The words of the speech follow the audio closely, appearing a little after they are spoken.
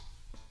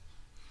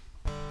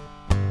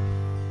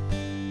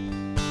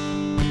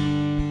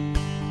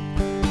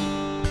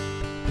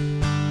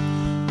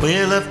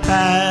Well, I've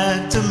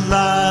packed a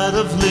lot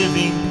of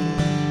living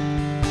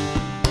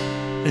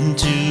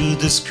into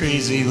this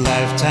crazy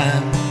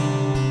lifetime.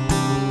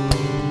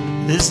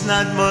 There's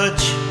not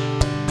much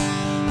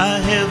I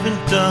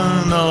haven't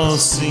done or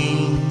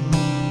seen.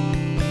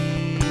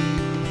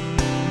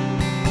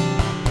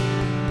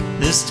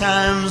 There's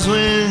times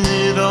when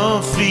it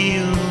all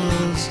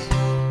feels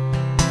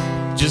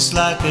just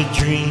like a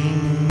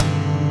dream,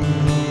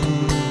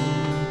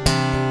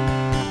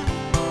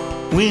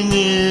 when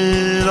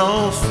it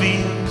all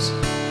feels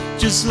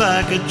just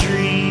like a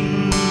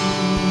dream.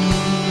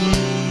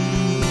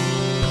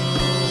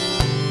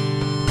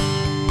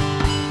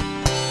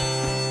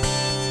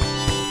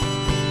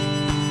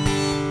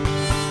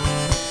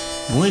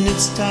 When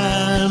it's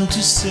time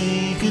to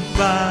say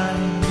goodbye,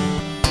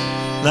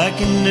 like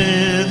an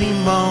early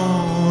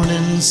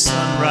morning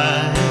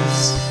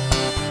sunrise,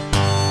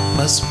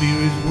 my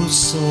spirit will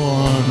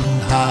soar on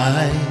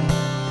high,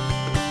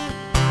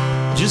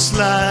 just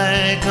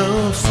like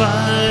a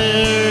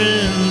fire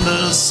in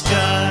the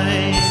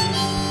sky.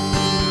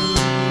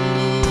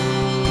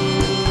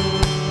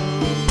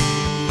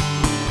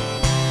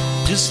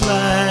 Just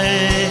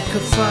like a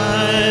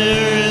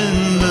fire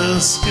in the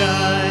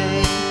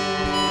sky.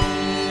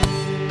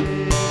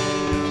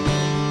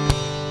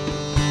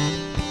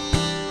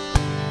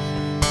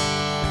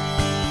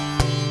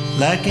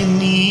 Like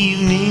an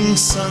evening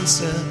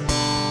sunset,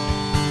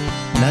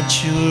 not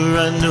sure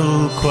I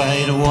know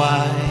quite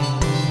why,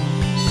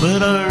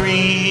 but I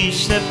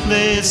reach that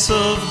place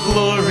of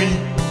glory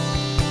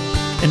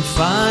and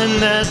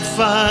find that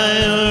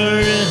fire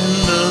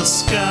in the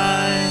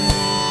sky.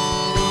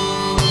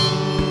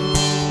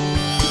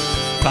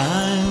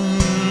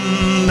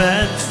 Find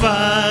that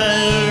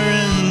fire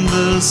in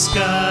the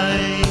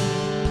sky.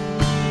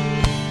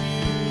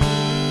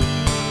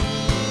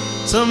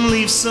 Some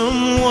leave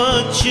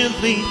somewhat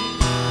gently,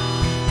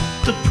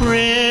 the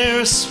prayer,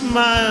 a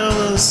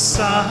smile, a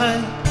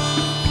sigh,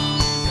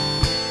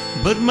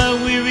 but my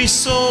weary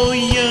soul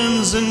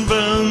yearns and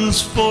burns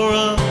for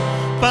a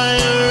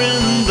fire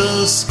in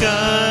the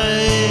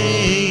sky.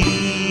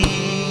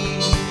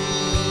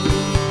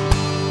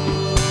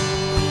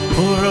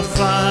 For a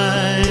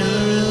fire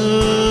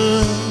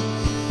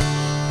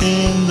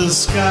in the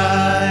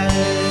sky.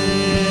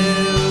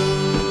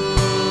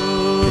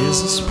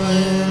 There's a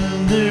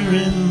splendor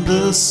in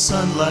the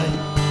sunlight,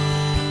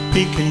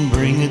 it can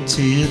bring a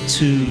tear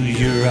to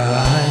your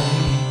eye.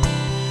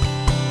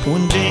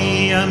 One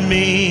day I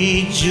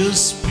may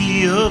just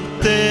be up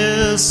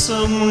there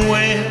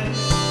somewhere,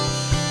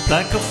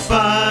 like a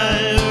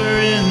fire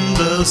in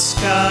the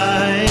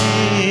sky.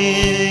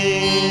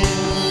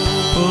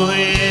 Oh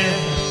yeah,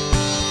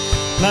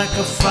 like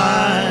a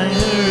fire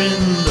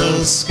in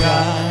the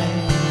sky.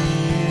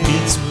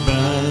 It's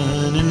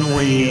burning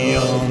way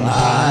on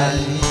high,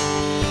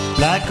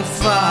 like a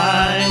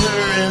fire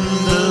in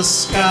the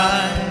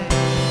sky,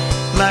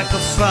 like a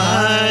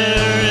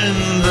fire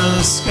in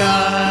the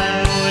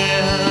sky.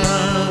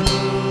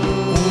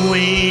 We're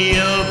way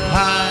up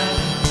high,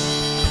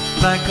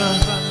 like a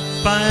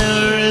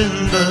fire in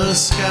the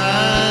sky.